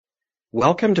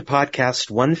Welcome to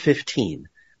podcast 115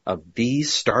 of the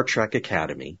Star Trek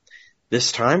Academy.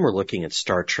 This time we're looking at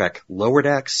Star Trek Lower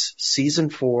Decks, Season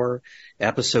 4,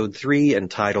 Episode 3,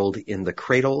 entitled In the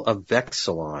Cradle of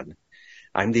Vexilon.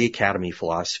 I'm the Academy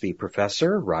Philosophy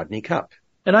Professor, Rodney Cupp.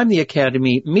 And I'm the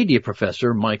Academy Media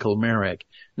Professor, Michael Merrick.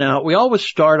 Now, we always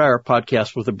start our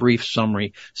podcast with a brief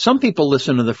summary. Some people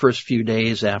listen to the first few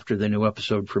days after the new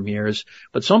episode premieres,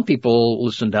 but some people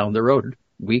listen down the road,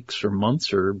 weeks or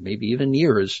months or maybe even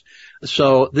years.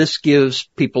 So this gives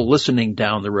people listening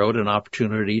down the road an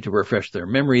opportunity to refresh their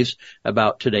memories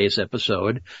about today's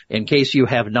episode. In case you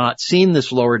have not seen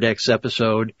this Lower Decks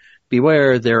episode,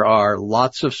 beware, there are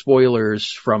lots of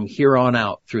spoilers from here on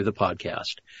out through the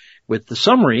podcast. With the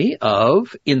summary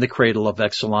of In the Cradle of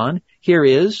Vexilon, here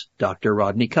is Dr.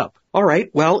 Rodney Cupp. All right,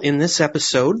 well, in this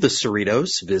episode, the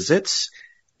Cerritos visits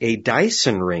a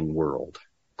Dyson ring world,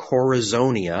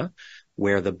 Corazonia,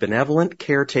 where the benevolent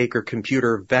caretaker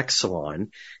computer Vexilon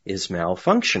is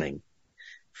malfunctioning.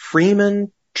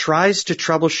 Freeman tries to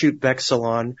troubleshoot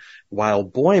Vexilon while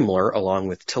Boimler, along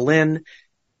with T'Lyn,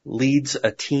 leads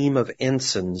a team of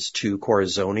ensigns to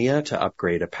Corazonia to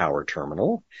upgrade a power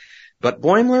terminal. But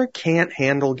Boimler can't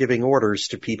handle giving orders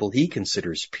to people he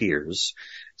considers peers,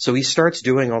 so he starts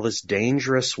doing all this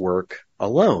dangerous work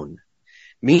alone.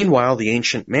 Meanwhile, the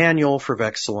ancient manual for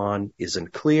Vexilon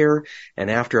isn't clear,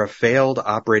 and after a failed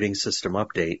operating system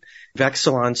update,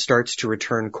 Vexilon starts to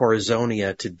return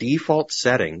Corazonia to default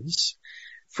settings.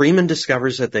 Freeman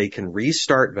discovers that they can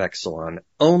restart Vexilon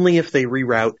only if they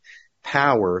reroute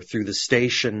power through the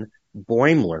station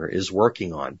Boimler is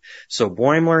working on. So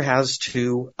Boimler has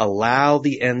to allow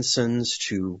the ensigns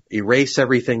to erase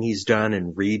everything he's done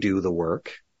and redo the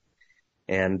work.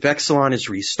 And Vexilon is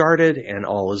restarted and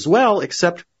all is well,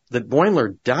 except that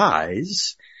Boimler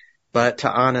dies, but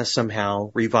T'Ana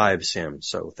somehow revives him.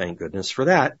 So thank goodness for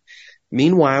that.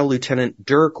 Meanwhile, Lieutenant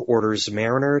Dirk orders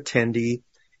Mariner, Tendi,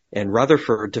 and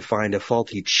Rutherford to find a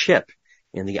faulty chip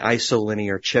in the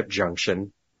isolinear chip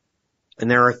junction. And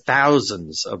there are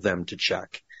thousands of them to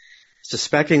check.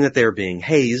 Suspecting that they're being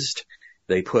hazed,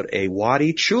 they put a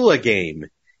Wadi Chula game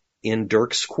in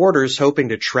Dirk's quarters, hoping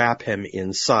to trap him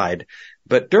inside.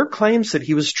 But Dirk claims that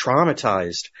he was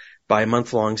traumatized by a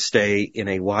month-long stay in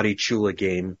a Wadi Chula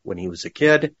game when he was a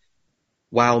kid.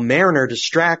 While Mariner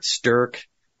distracts Dirk,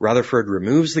 Rutherford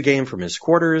removes the game from his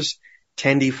quarters.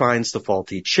 Tendi finds the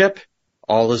faulty chip.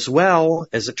 All is well.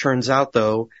 As it turns out,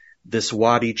 though, this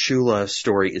Wadi Chula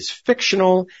story is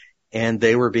fictional, and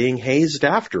they were being hazed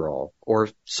after all, or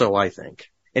so I think.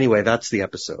 Anyway, that's the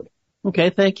episode. Okay,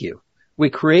 thank you. We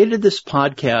created this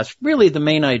podcast. Really, the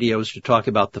main idea was to talk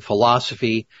about the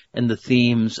philosophy and the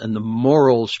themes and the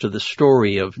morals to the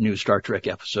story of new Star Trek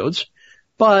episodes.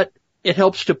 But it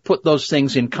helps to put those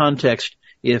things in context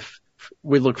if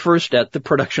we look first at the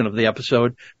production of the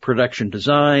episode, production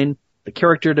design, the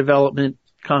character development,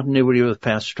 continuity with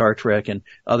past Star Trek, and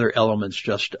other elements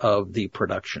just of the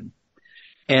production.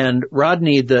 And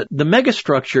Rodney, the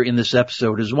megastructure in this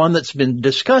episode is one that's been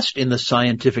discussed in the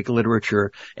scientific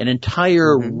literature, an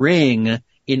entire ring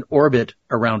in orbit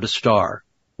around a star.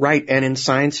 Right, and in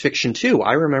science fiction too.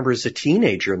 I remember as a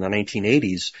teenager in the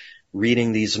 1980s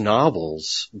reading these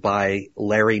novels by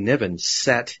Larry Niven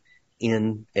set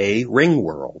in a ring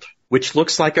world, which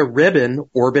looks like a ribbon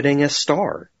orbiting a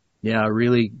star. Yeah, a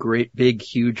really great, big,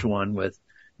 huge one with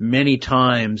many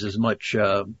times as much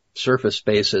surface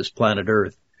space as planet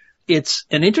Earth. It's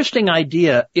an interesting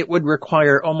idea. It would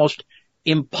require almost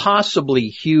impossibly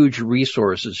huge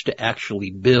resources to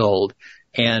actually build.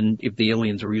 And if the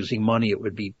aliens were using money, it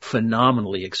would be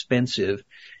phenomenally expensive.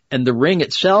 And the ring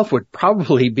itself would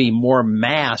probably be more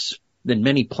mass than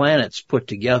many planets put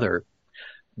together.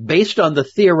 Based on the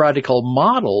theoretical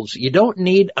models, you don't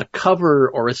need a cover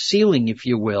or a ceiling, if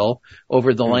you will,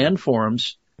 over the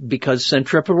landforms, because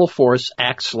centripetal force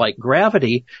acts like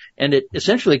gravity, and it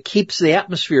essentially keeps the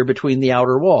atmosphere between the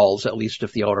outer walls, at least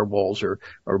if the outer walls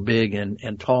are big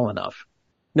and tall enough.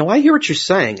 No, I hear what you're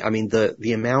saying. I mean,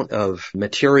 the amount of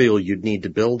material you'd need to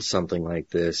build something like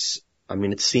this, I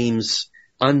mean, it seems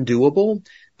undoable,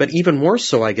 but even more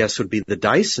so, I guess, would be the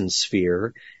Dyson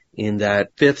sphere in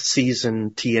that 5th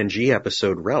season TNG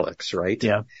episode Relics, right?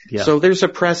 Yeah. So there's a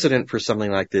precedent for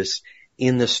something like this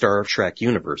in the Star Trek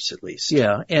universe, at least.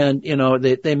 Yeah, and,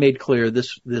 they made clear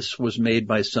this was made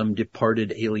by some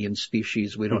departed alien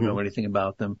species. We don't know anything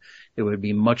about them. It would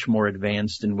be much more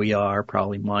advanced than we are,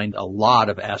 probably mined a lot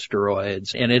of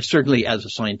asteroids, and it certainly, as a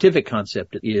scientific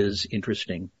concept, is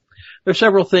interesting. There are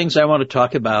several things I want to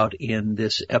talk about in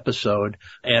this episode.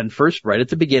 And first, right at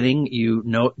the beginning, you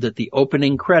note that the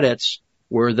opening credits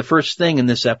were the first thing in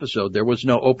this episode. There was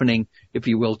no opening, if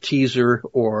you will, teaser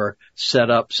or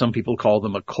setup. Some people call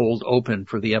them a cold open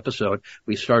for the episode.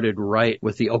 We started right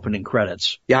with the opening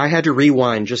credits. Yeah, I had to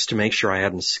rewind just to make sure I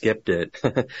hadn't skipped it.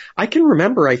 I can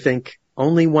remember, I think,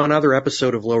 only one other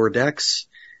episode of Lower Decks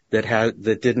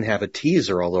that didn't have a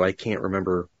teaser, although I can't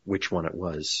remember which one it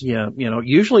was. Yeah,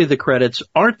 usually the credits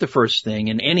aren't the first thing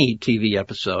in any TV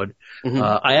episode. Mm-hmm.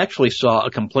 I actually saw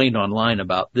a complaint online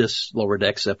about this Lower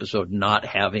Decks episode not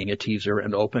having a teaser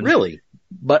and open. Really?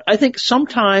 But I think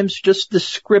sometimes just the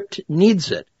script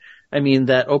needs it. I mean,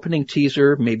 that opening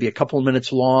teaser, maybe a couple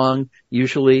minutes long,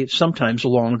 usually, sometimes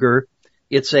longer.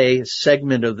 It's a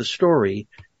segment of the story,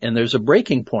 and there's a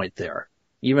breaking point there.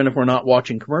 Even if we're not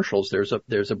watching commercials,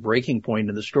 there's a breaking point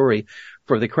in the story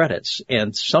for the credits.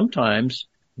 And sometimes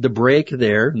the break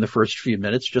there in the first few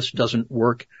minutes just doesn't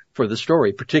work for the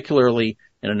story, particularly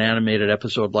in an animated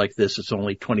episode like this. It's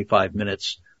only 25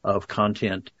 minutes of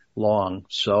content long.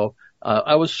 So,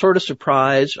 I was sort of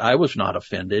surprised. I was not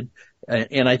offended.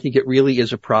 And I think it really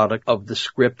is a product of the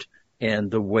script and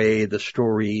the way the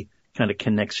story kind of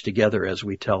connects together as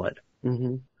we tell it.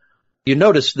 Mm-hmm. You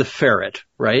notice the ferret,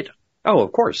 right? Oh,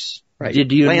 of course. Right.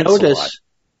 Did you notice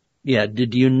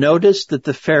that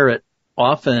the ferret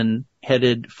often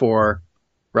headed for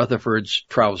Rutherford's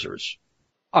trousers?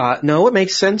 No, it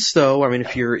makes sense though. I mean,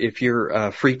 if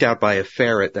you're freaked out by a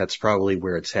ferret, that's probably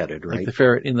where it's headed, right? Like the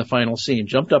ferret in the final scene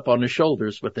jumped up on his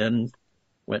shoulders, but then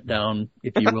went down,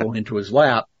 if you will, into his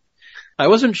lap. I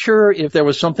wasn't sure if there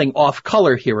was something off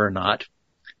color here or not,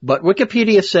 but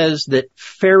Wikipedia says that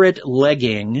ferret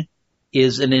legging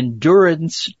is an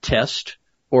endurance test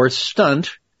or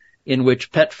stunt in which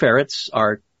pet ferrets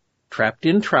are trapped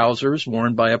in trousers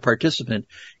worn by a participant,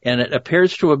 and it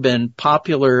appears to have been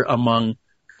popular among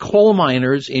coal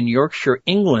miners in Yorkshire,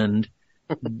 England,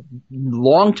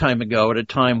 long time ago, at a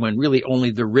time when really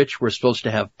only the rich were supposed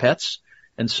to have pets.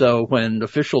 And so when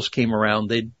officials came around,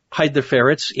 they'd hide the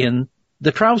ferrets in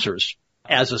the trousers.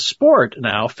 As a sport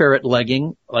now, ferret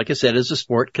legging, like I said, is a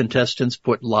sport. Contestants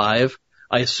put live,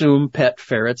 I assume, pet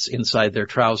ferrets inside their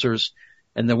trousers,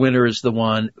 and the winner is the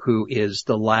one who is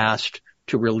the last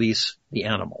to release the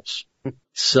animals.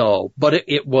 So, but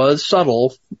it was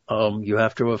subtle. You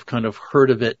have to have kind of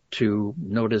heard of it to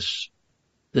notice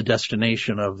the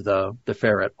destination of the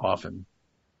ferret often.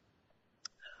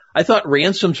 I thought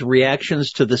Ransom's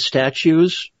reactions to the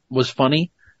statues was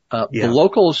funny. The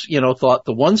locals, thought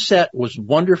the one set was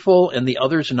wonderful and the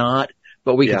others not,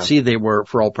 but we could see they were,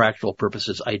 for all practical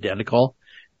purposes, identical.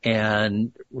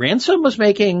 And Ransom was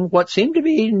making what seemed to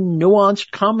be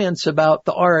nuanced comments about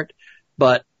the art,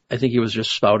 but I think he was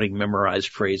just spouting memorized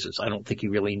phrases. I don't think he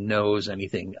really knows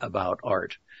anything about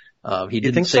art. He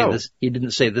didn't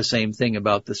say the same thing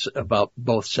about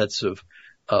both sets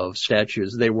of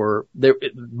statues.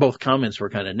 Both comments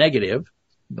were kind of negative,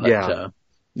 but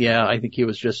I think he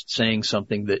was just saying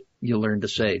something that you learn to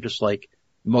say, just like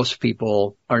most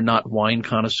people are not wine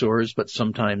connoisseurs, but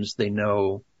sometimes they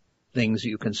know things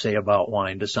you can say about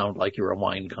wine to sound like you're a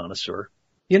wine connoisseur.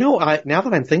 Now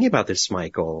that I'm thinking about this,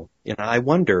 Michael, I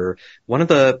wonder, one of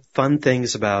the fun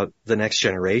things about The Next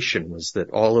Generation was that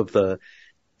all of the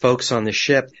folks on the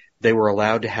ship, they were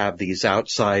allowed to have these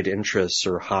outside interests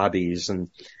or hobbies, and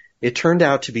it turned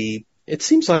out to be, it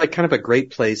seems like kind of a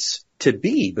great place to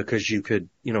be because you could,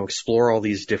 explore all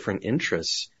these different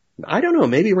interests. I don't know,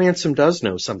 maybe Ransom does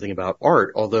know something about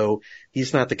art, although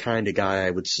he's not the kind of guy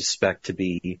I would suspect to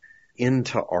be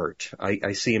into art.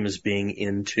 I see him as being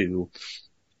into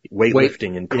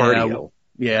weightlifting and cardio.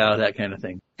 Yeah, that kind of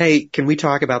thing. Hey, can we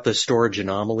talk about the storage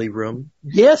anomaly room?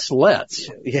 Yes, let's.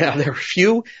 Yeah, there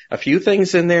were a few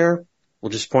things in there. We'll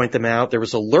just point them out. There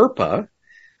was a Lurpa.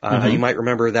 You might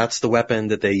remember that's the weapon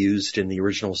that they used in the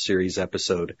original series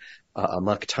episode,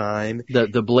 Amok Time.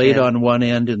 The blade on one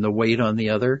end and the weight on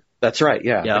the other? That's right,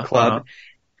 yeah. The club.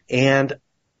 And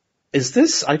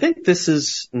I think this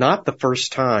is not the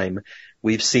first time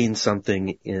we've seen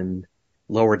something in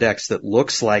Lower Decks that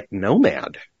looks like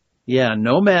Nomad. Yeah,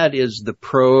 Nomad is the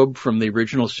probe from the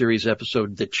original series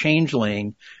episode, The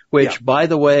Changeling, which, by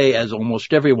the way, as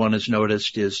almost everyone has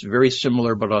noticed, is very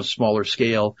similar but on a smaller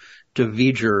scale to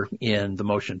V'ger in the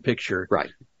motion picture.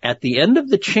 Right. At the end of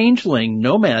The Changeling,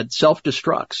 Nomad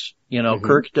self-destructs.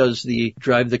 Kirk does the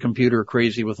drive the computer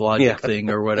crazy with logic thing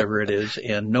or whatever it is,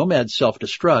 and Nomad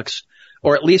self-destructs,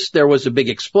 or at least there was a big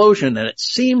explosion and it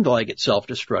seemed like it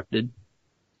self-destructed.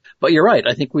 But you're right.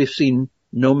 I think we've seen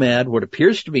Nomad, what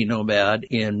appears to be Nomad,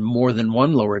 in more than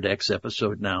one Lower Decks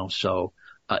episode now. So,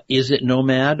 is it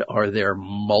Nomad? Are there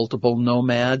multiple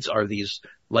Nomads? Are these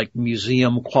like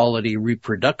museum quality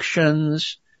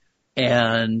reproductions?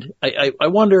 And I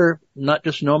wonder, not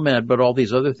just Nomad, but all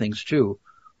these other things too,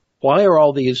 why are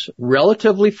all these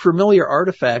relatively familiar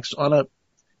artifacts on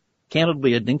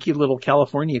candidly, a dinky little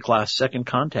California-class second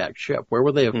contact ship? Where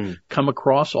would they have come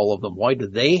across all of them? Why do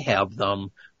they have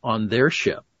them on their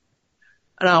ship?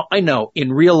 Now, I know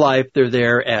in real life they're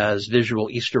there as visual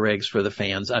Easter eggs for the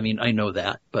fans. I mean, I know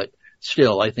that, but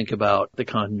still I think about the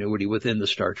continuity within the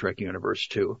Star Trek universe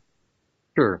too.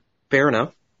 Sure. Fair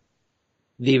enough.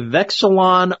 The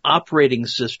Vexilon operating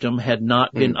system had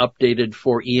not been updated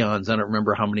for eons. I don't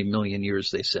remember how many million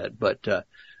years they said, but,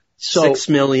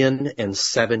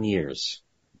 6,007 years.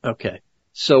 Okay.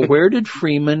 So where did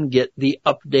Freeman get the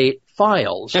update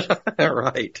files?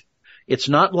 Right. It's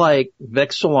not like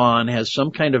Vexilon has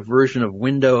some kind of version of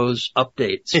Windows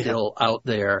update still out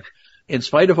there. In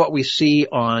spite of what we see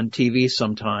on TV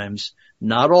sometimes,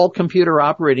 not all computer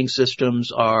operating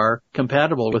systems are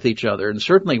compatible with each other. And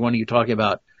certainly when you talk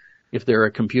about if there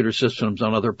are computer systems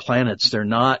on other planets, they're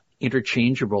not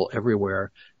interchangeable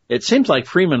everywhere. It seems like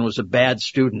Freeman was a bad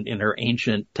student in her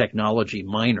ancient technology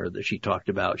minor that she talked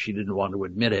about. She didn't want to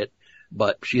admit it,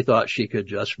 but she thought she could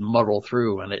just muddle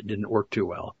through, and it didn't work too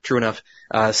well. True enough.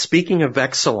 Speaking of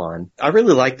Vexilon, I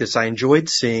really like this. I enjoyed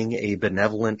seeing a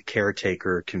benevolent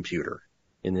caretaker computer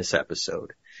in this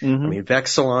episode. Mm-hmm. I mean,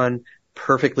 Vexilon,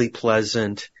 perfectly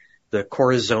pleasant. The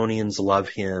Corazonians love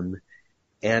him.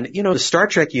 And, you know, the Star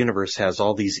Trek universe has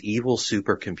all these evil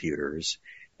supercomputers,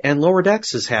 and Lower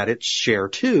Decks has had its share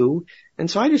too. And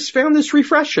so I just found this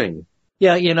refreshing.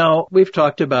 Yeah, you know, we've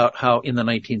talked about how in the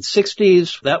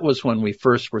 1960s, that was when we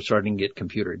first were starting to get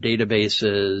computer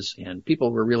databases, and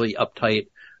people were really uptight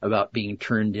about being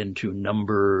turned into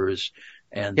numbers.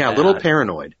 And yeah, a little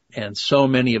paranoid. And so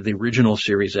many of the original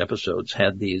series episodes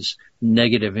had these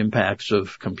negative impacts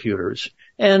of computers.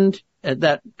 And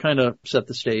that kind of set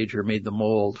the stage or made the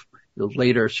mold. The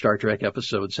later Star Trek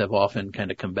episodes have often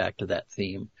kind of come back to that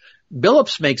theme.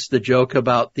 Billups makes the joke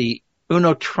about the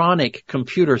Unotronic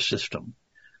computer system.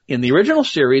 In the original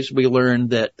series, we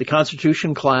learned that the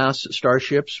Constitution class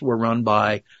starships were run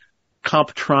by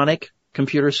Comptronic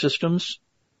computer systems.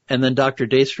 And then Dr.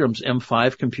 Daystrom's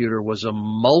M5 computer was a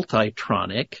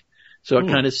Multitronic. So it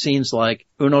kind of seems like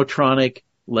Unotronic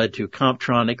led to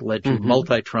Comptronic, led to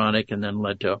Multitronic, and then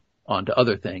led on to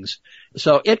other things.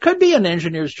 So it could be an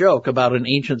engineer's joke about an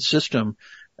ancient system,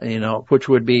 you know, which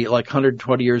would be like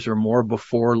 120 years or more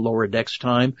before Lower Decks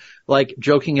time, like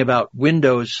joking about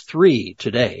Windows 3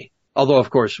 today. Although, of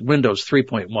course, Windows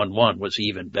 3.11 was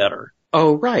even better.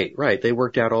 Oh, right. They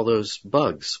worked out all those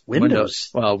bugs.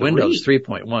 Windows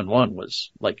 3.11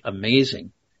 was like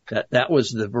amazing. That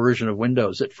was the version of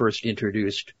Windows that first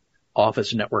introduced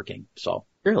office networking. So.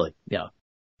 Really? Yeah.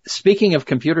 Speaking of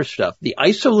computer stuff, the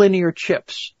isolinear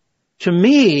chips, to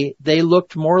me, they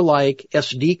looked more like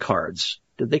SD cards.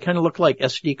 Did they kind of look like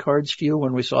SD cards to you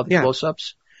when we saw the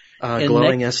close-ups?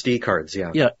 Glowing SD cards,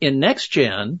 yeah. Yeah. In Next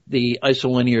Gen, the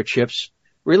isolinear chips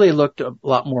really looked a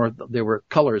lot more, there were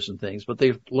colors and things, but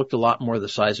they looked a lot more the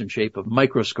size and shape of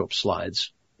microscope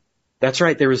slides. That's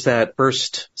right. There was that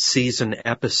first season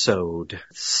episode,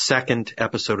 second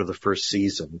episode of the first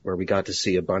season, where we got to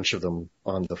see a bunch of them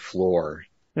on the floor.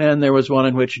 And there was one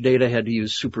in which Data had to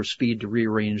use super speed to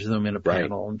rearrange them in a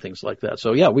panel and things like that.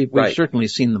 So yeah, we've certainly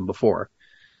seen them before.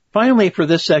 Finally, for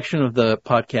this section of the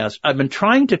podcast, I've been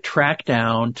trying to track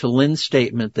down to Lynn's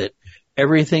statement that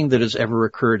everything that has ever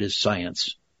occurred is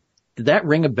science. Did that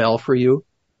ring a bell for you?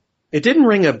 It didn't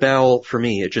ring a bell for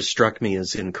me. It just struck me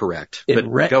as incorrect.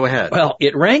 But go ahead. Well,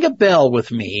 it rang a bell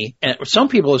with me, and some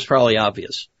people it's probably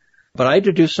obvious. But I had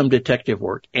to do some detective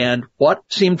work, and what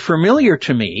seemed familiar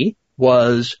to me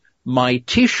was my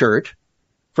T-shirt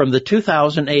from the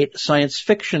 2008 science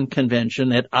fiction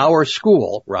convention at our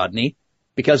school, Rodney,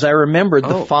 because I remembered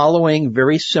the following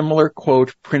very similar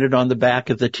quote printed on the back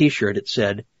of the T-shirt. It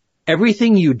said,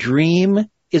 "Everything you dream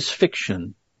is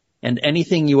fiction, and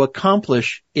anything you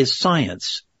accomplish is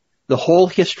science. The whole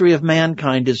history of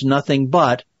mankind is nothing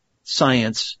but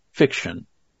science fiction."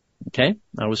 Okay?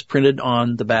 That was printed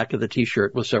on the back of the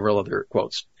T-shirt with several other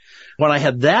quotes. When I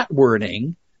had that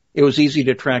wording, it was easy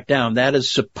to track down. That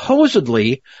is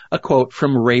supposedly a quote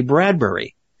from Ray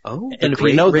Bradbury. Oh, and if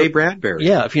you know Ray Bradbury.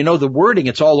 Yeah, if you know the wording,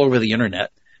 it's all over the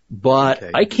internet. But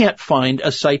I can't find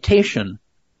a citation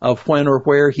of when or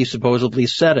where he supposedly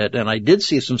said it, and I did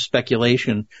see some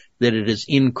speculation that it is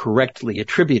incorrectly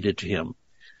attributed to him.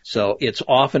 So it's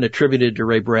often attributed to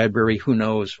Ray Bradbury. Who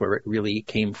knows where it really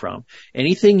came from?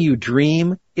 Anything you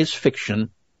dream is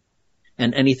fiction,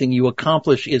 and anything you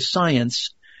accomplish is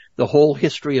science. The whole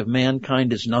history of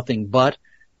mankind is nothing but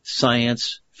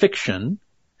science fiction.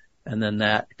 And then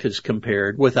that is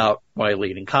compared without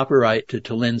violating copyright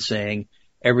to Lynn saying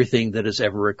everything that has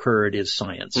ever occurred is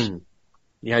science. Mm.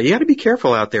 Yeah, you got to be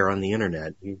careful out there on the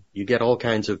internet. You get all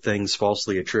kinds of things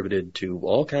falsely attributed to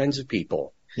all kinds of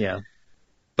people. Yeah.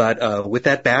 But with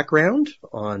that background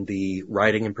on the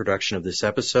writing and production of this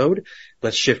episode,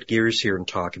 let's shift gears here and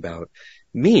talk about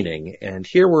meaning. And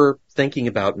here we're thinking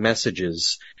about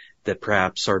messages that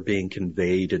perhaps are being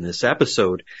conveyed in this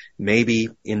episode, maybe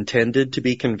intended to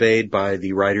be conveyed by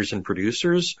the writers and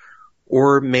producers,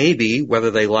 or maybe,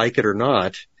 whether they like it or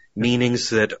not, meanings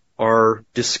that are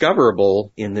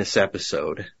discoverable in this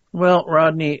episode. Well,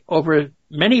 Rodney, over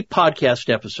many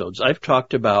podcast episodes, I've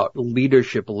talked about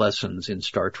leadership lessons in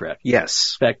Star Trek.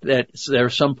 Yes. In fact, there are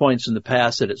some points in the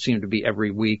past that it seemed to be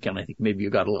every week, and I think maybe you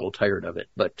got a little tired of it.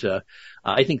 But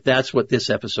I think that's what this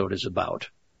episode is about.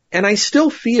 And I still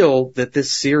feel that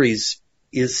this series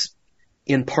is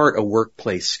in part a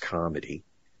workplace comedy.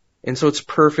 And so it's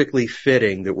perfectly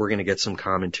fitting that we're going to get some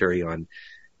commentary on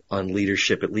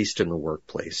leadership, at least in the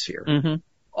workplace here. Mm-hmm.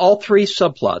 All three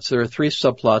subplots. There are three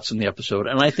subplots in the episode,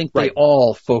 and I think they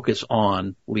all focus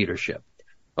on leadership.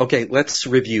 Okay, let's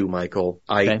review, Michael.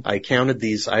 I counted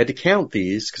these. I had to count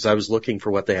these because I was looking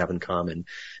for what they have in common.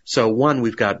 So 1,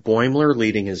 we've got Boimler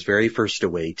leading his very first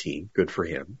away team. Good for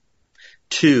him.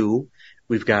 2,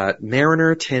 we've got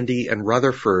Mariner, Tendi, and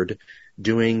Rutherford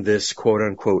doing this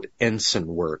quote-unquote ensign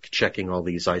work, checking all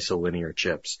these isolinear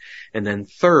chips. And then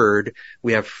 3rd,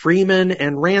 we have Freeman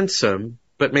and Ransom,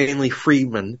 but mainly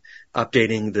Freeman,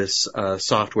 updating this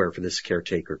software for this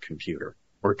caretaker computer.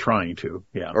 Or trying to,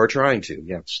 yeah. Or trying to,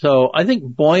 yeah. So I think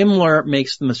Boimler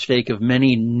makes the mistake of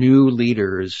many new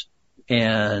leaders,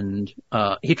 and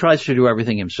he tries to do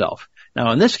everything himself.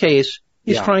 Now, in this case,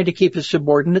 he's trying to keep his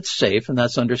subordinates safe, and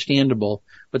that's understandable.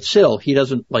 But still, he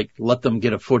doesn't let them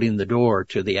get a foot in the door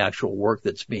to the actual work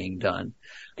that's being done.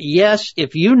 Yes,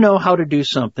 if you know how to do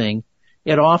something,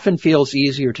 it often feels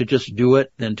easier to just do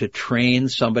it than to train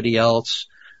somebody else,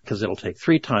 because it'll take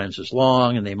 3 times as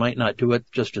long, and they might not do it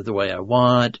just the way I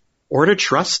want. Or to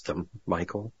trust them,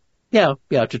 Michael. Yeah,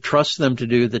 to trust them to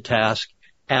do the task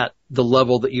at the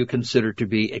level that you consider to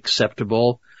be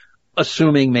acceptable,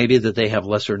 assuming maybe that they have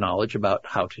lesser knowledge about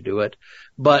how to do it.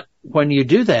 But when you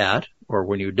do that, or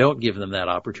when you don't give them that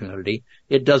opportunity,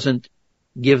 it doesn't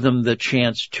give them the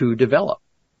chance to develop.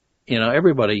 You know,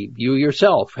 everybody, you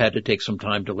yourself had to take some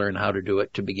time to learn how to do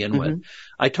it to begin with.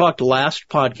 I talked last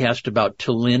podcast about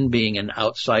T'Lyn being an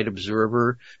outside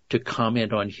observer to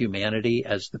comment on humanity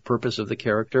as the purpose of the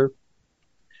character.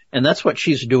 And that's what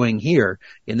she's doing here.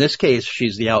 In this case,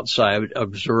 she's the outside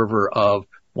observer of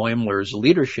Boimler's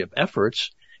leadership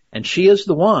efforts, and she is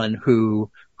the one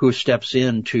who steps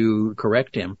in to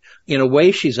correct him. In a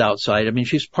way, she's outside. I mean,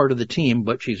 she's part of the team,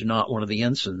 but she's not one of the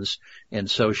ensigns, and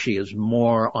so she is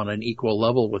more on an equal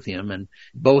level with him, and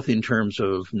both in terms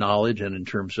of knowledge and in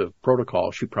terms of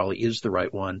protocol, she probably is the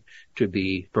right one to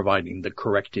be providing the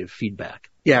corrective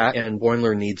feedback. Yeah, and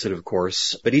Boimler needs it, of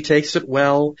course, but he takes it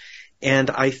well,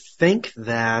 and I think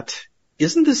that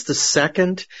isn't this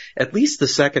at least the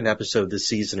second episode this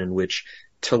season in which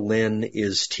T'Lyn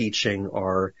is teaching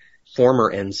our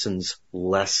former ensigns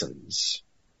lessons,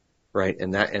 right?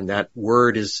 And that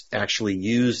word is actually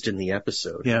used in the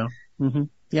episode. Yeah. Mm-hmm.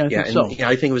 Yeah,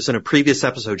 I think it was in a previous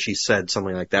episode she said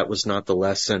something like that was not the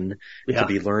lesson to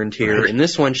be learned here. Right. In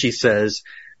this one she says,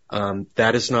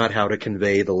 that is not how to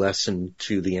convey the lesson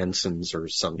to the ensigns or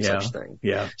some such thing.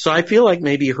 Yeah. So I feel like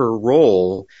maybe her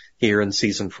role here in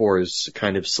season 4 is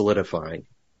kind of solidifying.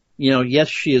 You know, yes,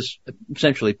 she is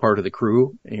essentially part of the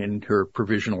crew in her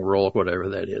provisional role, whatever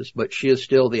that is, but she is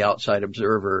still the outside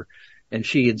observer, and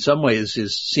she in some ways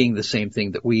is seeing the same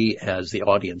thing that we as the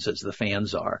audience, as the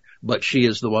fans are, but she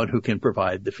is the one who can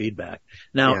provide the feedback.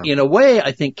 Now, in a way,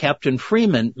 I think Captain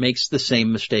Freeman makes the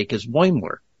same mistake as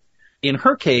Boimler. In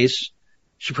her case,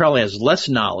 she probably has less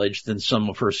knowledge than some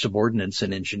of her subordinates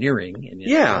in engineering. And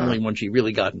only when she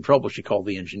really got in trouble, she called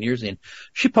the engineers in.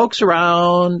 She pokes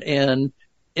around and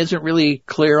isn't really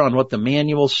clear on what the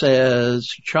manual says.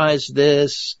 She tries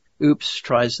this,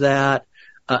 tries that.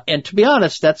 And to be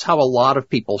honest, that's how a lot of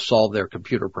people solve their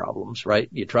computer problems, right?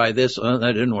 You try this, that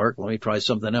didn't work, let me try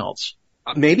something else.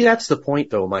 Maybe that's the point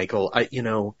though, Michael.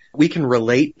 We can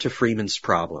relate to Freeman's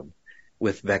problem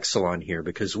with Vexilon here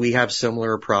because we have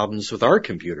similar problems with our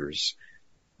computers,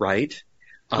 right?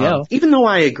 Even though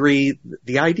I agree,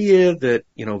 the idea that,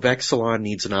 Vexilon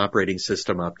needs an operating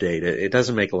system update, it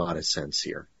doesn't make a lot of sense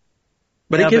here.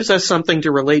 But it gives us something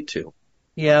to relate to.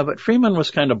 Yeah, but Freeman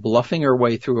was kind of bluffing her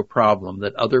way through a problem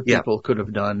that other people could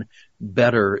have done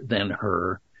better than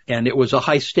her. And it was a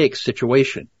high stakes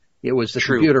situation. It was the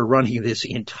computer running this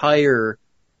entire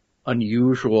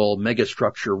unusual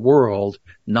megastructure world,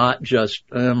 not just,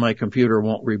 my computer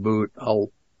won't reboot.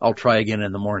 I'll try again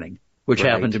in the morning, which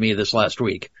happened to me this last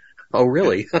week. Oh,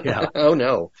 really? Yeah. Oh,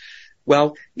 no.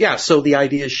 Well, yeah, so the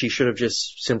idea is she should have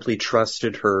just simply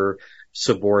trusted her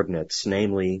subordinates,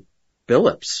 namely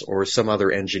Billups or some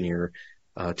other engineer,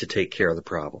 to take care of the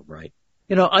problem, right?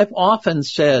 I've often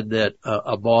said that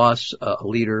a boss, a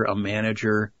leader, a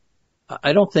manager,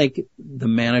 I don't think the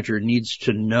manager needs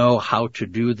to know how to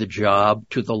do the job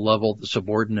to the level the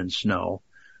subordinates know,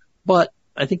 but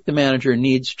I think the manager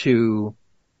needs to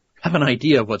have an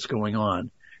idea of what's going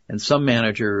on. And some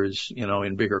managers,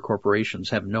 in bigger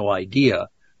corporations have no idea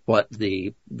what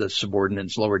the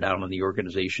subordinates lower down in the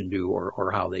organization do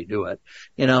or how they do it.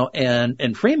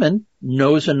 And Freeman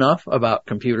knows enough about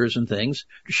computers and things.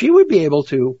 She would be able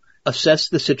to assess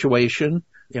the situation,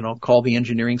 call the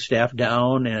engineering staff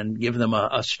down and give them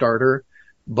a starter,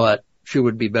 but she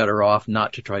would be better off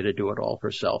not to try to do it all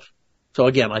herself. So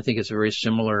again, I think it's very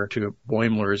similar to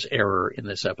Boimler's error in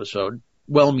this episode.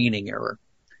 Well-meaning error.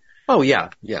 Oh, yeah,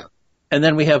 yeah. And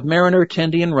then we have Mariner,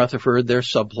 Tendi, and Rutherford, their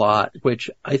subplot, which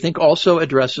I think also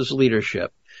addresses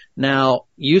leadership. Now,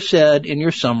 you said in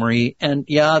your summary, and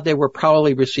yeah, they were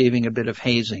probably receiving a bit of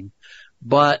hazing,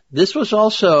 but this was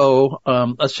also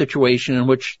a situation in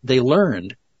which they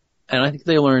learned, and I think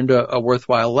they learned a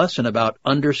worthwhile lesson about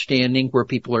understanding where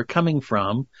people are coming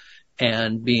from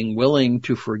and being willing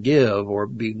to forgive or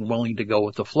being willing to go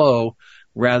with the flow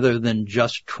rather than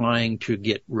just trying to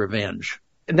get revenge.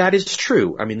 And that is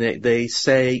true. I mean, they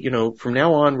say, from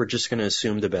now on, we're just going to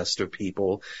assume the best of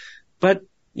people. But,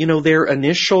 their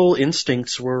initial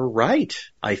instincts were right.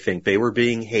 I think they were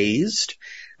being hazed.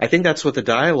 I think that's what the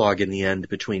dialogue in the end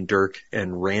between Dirk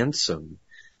and Ransom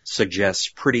suggests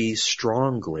pretty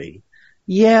strongly.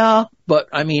 Yeah, but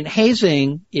I mean,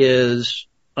 hazing is,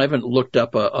 I haven't looked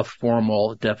up a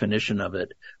formal definition of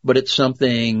it, but it's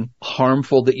something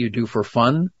harmful that you do for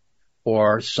fun,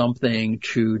 or something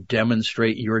to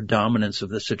demonstrate your dominance of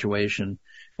the situation.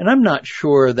 And I'm not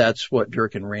sure that's what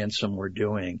Dirk and Ransom were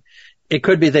doing. It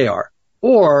could be they are.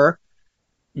 Or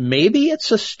maybe it's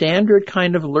a standard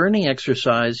kind of learning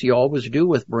exercise you always do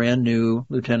with brand new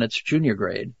lieutenants junior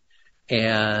grade.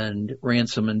 And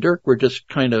Ransom and Dirk were just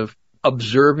kind of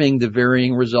observing the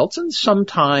varying results and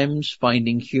sometimes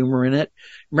finding humor in it.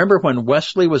 Remember when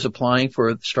Wesley was applying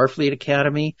for Starfleet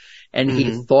Academy and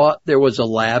he thought there was a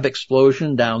lab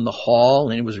explosion down the hall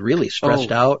and he was really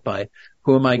stressed out by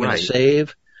who am I going to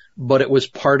save? But it was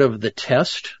part of the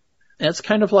test. And it's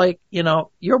kind of like,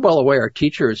 you're well aware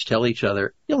teachers tell each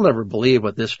other, you'll never believe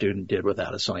what this student did with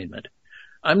that assignment.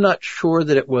 I'm not sure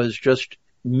that it was just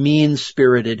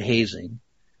mean-spirited hazing.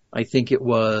 I think it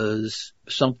was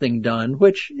something done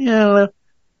which,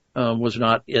 was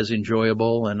not as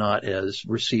enjoyable and not as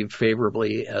received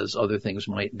favorably as other things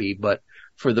might be, but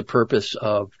for the purpose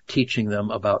of teaching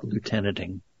them about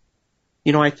lieutenanting.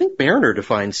 I think Mariner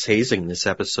defines hazing this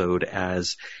episode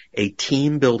as a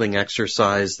team-building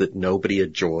exercise that nobody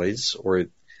enjoys or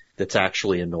that's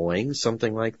actually annoying,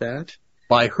 something like that.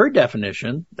 By her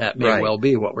definition, that may well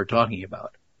be what we're talking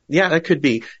about. Yeah, that could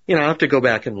be. I'll have to go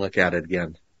back and look at it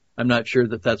again. I'm not sure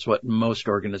that that's what most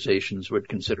organizations would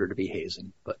consider to be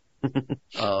hazing, but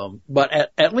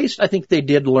at least I think they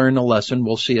did learn a lesson.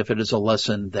 We'll see if it is a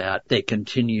lesson that they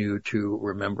continue to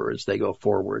remember as they go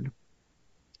forward.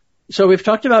 So we've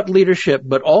talked about leadership,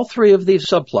 but all three of these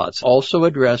subplots also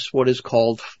address what is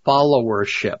called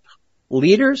followership.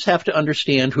 Leaders have to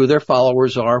understand who their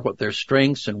followers are, what their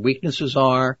strengths and weaknesses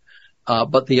are.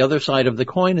 But the other side of the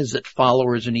coin is that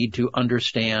followers need to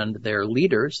understand their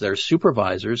leaders, their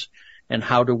supervisors, and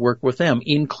how to work with them,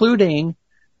 including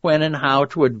when and how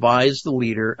to advise the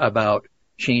leader about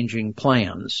changing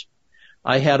plans.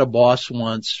 I had a boss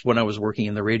once when I was working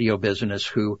in the radio business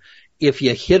who, if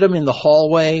you hit him in the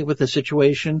hallway with a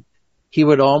situation, he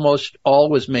would almost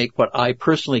always make what I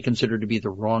personally consider to be the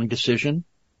wrong decision.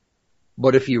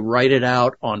 But if you write it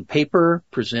out on paper,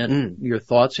 present your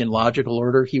thoughts in logical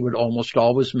order, he would almost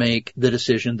always make the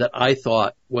decision that I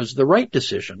thought was the right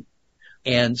decision.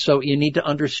 And so you need to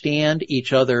understand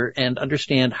each other and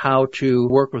understand how to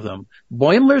work with them.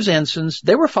 Boimler's ensigns,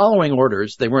 they were following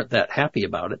orders. They weren't that happy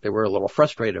about it. They were a little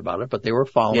frustrated about it, but they were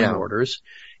following orders.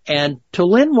 And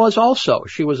T'Lyn was also.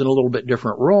 She was in a little bit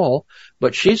different role,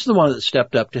 but she's the one that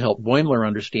stepped up to help Boimler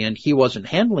understand he wasn't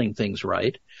handling things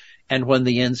right. And when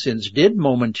the ensigns did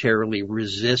momentarily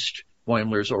resist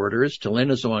Boimler's orders,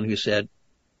 T'Lyn is the one who said,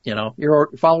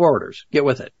 follow orders, get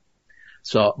with it.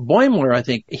 So Boimler, I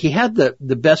think he had the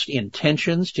best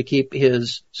intentions to keep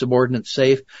his subordinates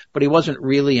safe, but he wasn't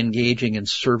really engaging in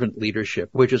servant leadership,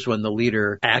 which is when the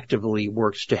leader actively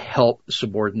works to help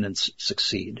subordinates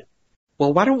succeed.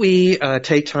 Well, why don't we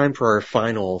take time for our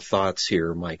final thoughts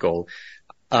here, Michael?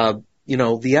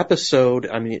 The episode,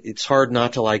 I mean, it's hard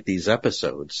not to like these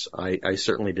episodes. I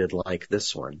certainly did like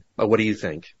this one. What do you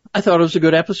think? I thought it was a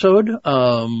good episode.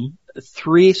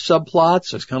 3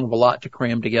 subplots. There's kind of a lot to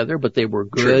cram together, but they were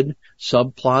good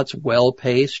subplots, well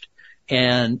paced.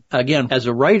 And again, as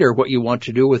a writer, what you want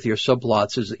to do with your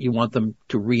subplots is that you want them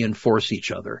to reinforce each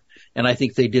other. And I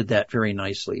think they did that very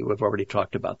nicely. We've already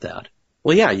talked about that.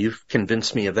 Well, yeah, you've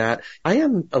convinced me of that. I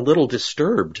am a little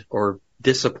disturbed or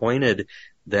disappointed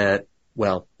that,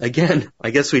 well, again,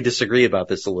 I guess we disagree about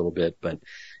this a little bit, but,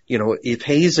 if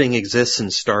hazing exists in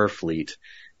Starfleet,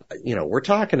 we're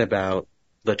talking about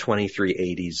the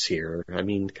 2380s here. I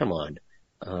mean, come on.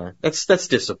 That's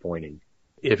disappointing.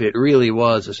 If it really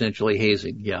was essentially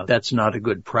hazing, yeah, that's not a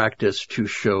good practice to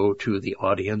show to the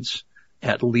audience.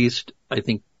 At least I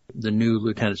think the new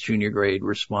lieutenant's junior grade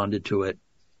responded to it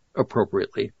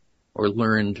appropriately or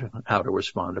learned how to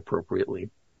respond appropriately.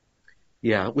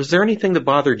 Yeah. Was there anything that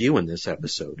bothered you in this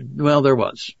episode? Well, there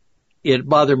was. It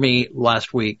bothered me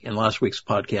last week in last week's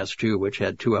podcast too, which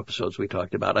had 2 episodes we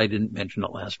talked about. I didn't mention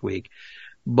it last week,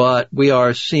 but we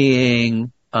are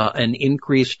seeing an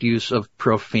increased use of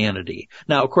profanity.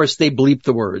 Now, of course, they bleep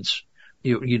the words.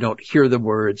 You don't hear the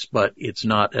words, but it's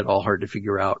not at all hard to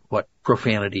figure out what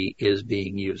profanity is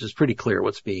being used. It's pretty clear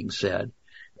what's being said.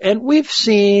 And we've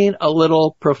seen a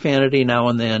little profanity now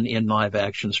and then in live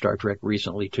action Star Trek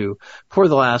recently too. For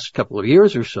the last couple of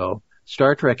years or so,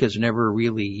 Star Trek has never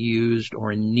really used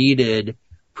or needed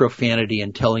profanity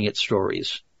in telling its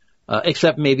stories,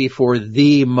 except maybe for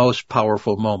the most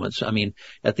powerful moments. I mean,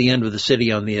 at the end of The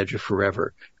City on the Edge of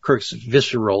Forever, Kirk's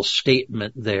visceral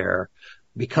statement there,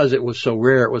 because it was so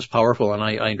rare, it was powerful. And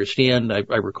I understand,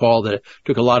 I recall that it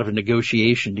took a lot of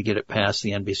negotiation to get it past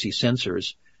the NBC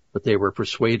censors, but they were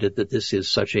persuaded that this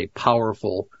is such a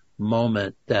powerful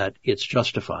moment that it's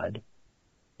justified.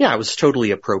 Yeah, it was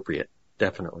totally appropriate.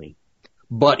 Definitely.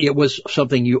 But it was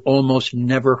something you almost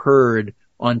never heard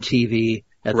on TV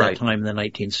at Right. that time in the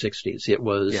 1960s. It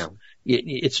was,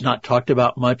 it's not talked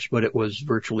about much, but it was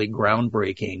virtually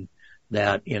groundbreaking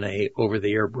that in a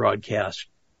over-the-air broadcast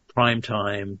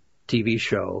primetime TV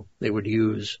show, they would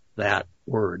use that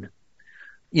word.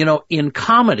 In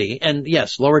comedy, and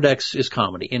yes, Lower Decks is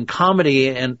comedy. In comedy,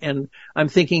 and I'm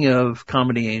thinking of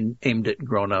comedy aimed at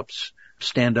grown-ups,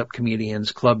 stand-up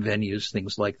comedians, club venues,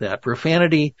 things like that.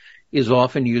 Profanity is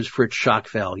often used for its shock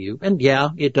value. And yeah,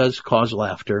 it does cause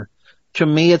laughter. To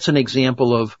me, it's an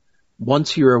example of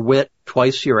once you're a wit,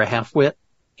 twice you're a half-wit.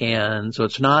 And so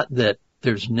it's not that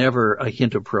there's never a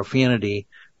hint of profanity,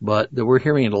 but that we're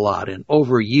hearing it a lot. And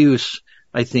overuse,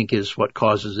 I think, is what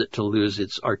causes it to lose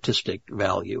its artistic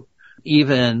value.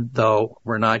 Even though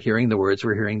we're not hearing the words,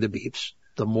 we're hearing the beeps.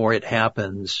 The more it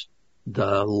happens,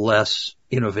 the less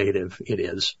innovative it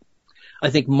is. I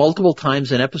think multiple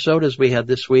times an episode, as we had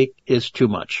this week, is too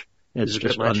much. It's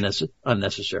just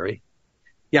unnecessary.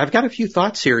 Yeah, I've got a few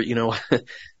thoughts here.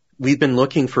 We've been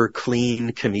looking for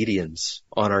clean comedians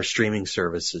on our streaming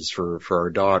services for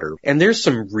our daughter. And there's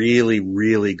some really,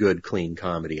 really good clean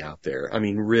comedy out there. I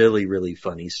mean, really, really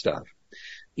funny stuff.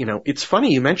 It's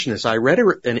funny you mentioned this. I read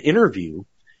an interview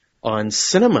on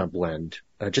Cinema Blend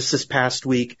just this past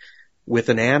week with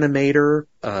an animator,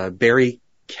 Barry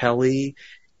Kelly,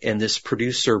 and this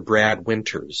producer, Brad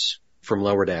Winters from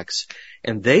Lower Decks.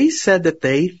 And they said that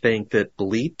they think that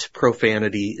bleeped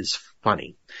profanity is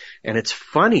funny. And it's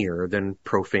funnier than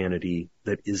profanity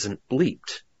that isn't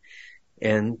bleeped.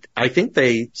 And I think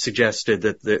they suggested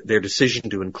that their decision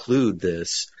to include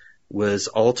this was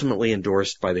ultimately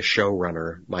endorsed by the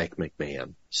showrunner, Mike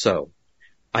McMahon. So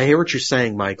I hear what you're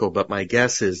saying, Michael, but my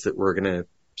guess is that we're going to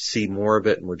see more of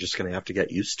it and we're just going to have to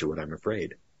get used to it, I'm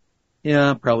afraid.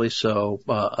 Yeah, probably so.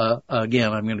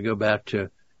 Again, I'm going to go back to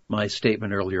my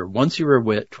statement earlier. Once you're a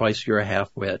wit, twice you're a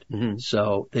half-wit. Mm-hmm.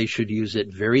 So they should use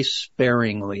it very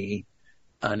sparingly.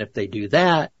 And if they do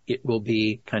that, it will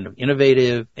be kind of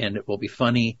innovative and it will be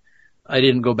funny. I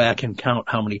didn't go back and count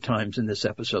how many times in this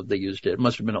episode they used it. It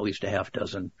must have been at least a half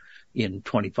dozen in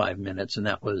 25 minutes. And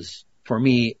that was, for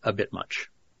me, a bit much.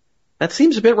 That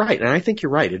seems a bit right. And I think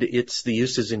you're right. It's the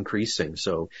use is increasing.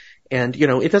 So, and,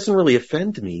 it doesn't really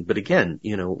offend me. But again,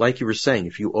 like you were saying,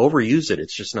 if you overuse it,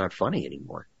 it's just not funny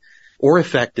anymore or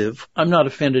effective. I'm not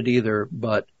offended either,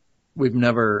 but we've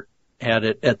never had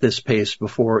it at this pace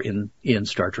before in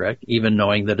Star Trek, even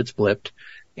knowing that it's blipped.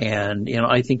 And,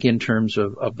 I think in terms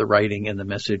of the writing and the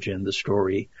message and the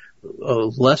story,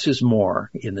 less is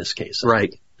more in this case.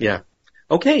 Right. Yeah.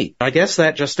 Okay. I guess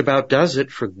that just about does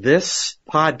it for this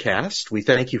podcast. We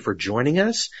thank you for joining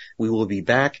us. We will be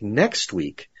back next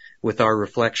week with our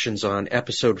reflections on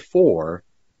episode 4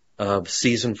 of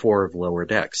season 4 of Lower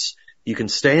Decks. You can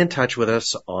stay in touch with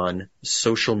us on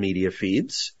social media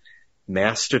feeds,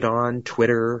 Mastodon,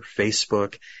 Twitter,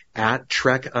 Facebook, at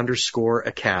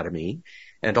Trek_Academy,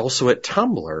 and also at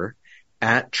Tumblr,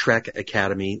 at Trek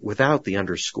Academy without the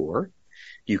underscore.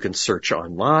 You can search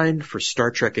online for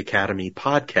Star Trek Academy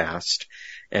podcast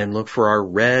and look for our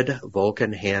red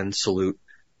Vulcan hand salute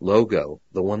logo,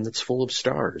 the one that's full of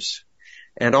stars.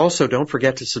 And also don't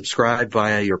forget to subscribe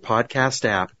via your podcast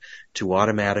app to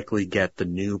automatically get the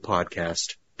new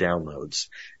podcast downloads.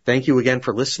 Thank you again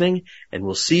for listening, and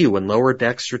we'll see you when Lower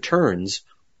Decks returns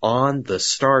on the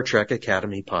Star Trek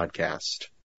Academy podcast.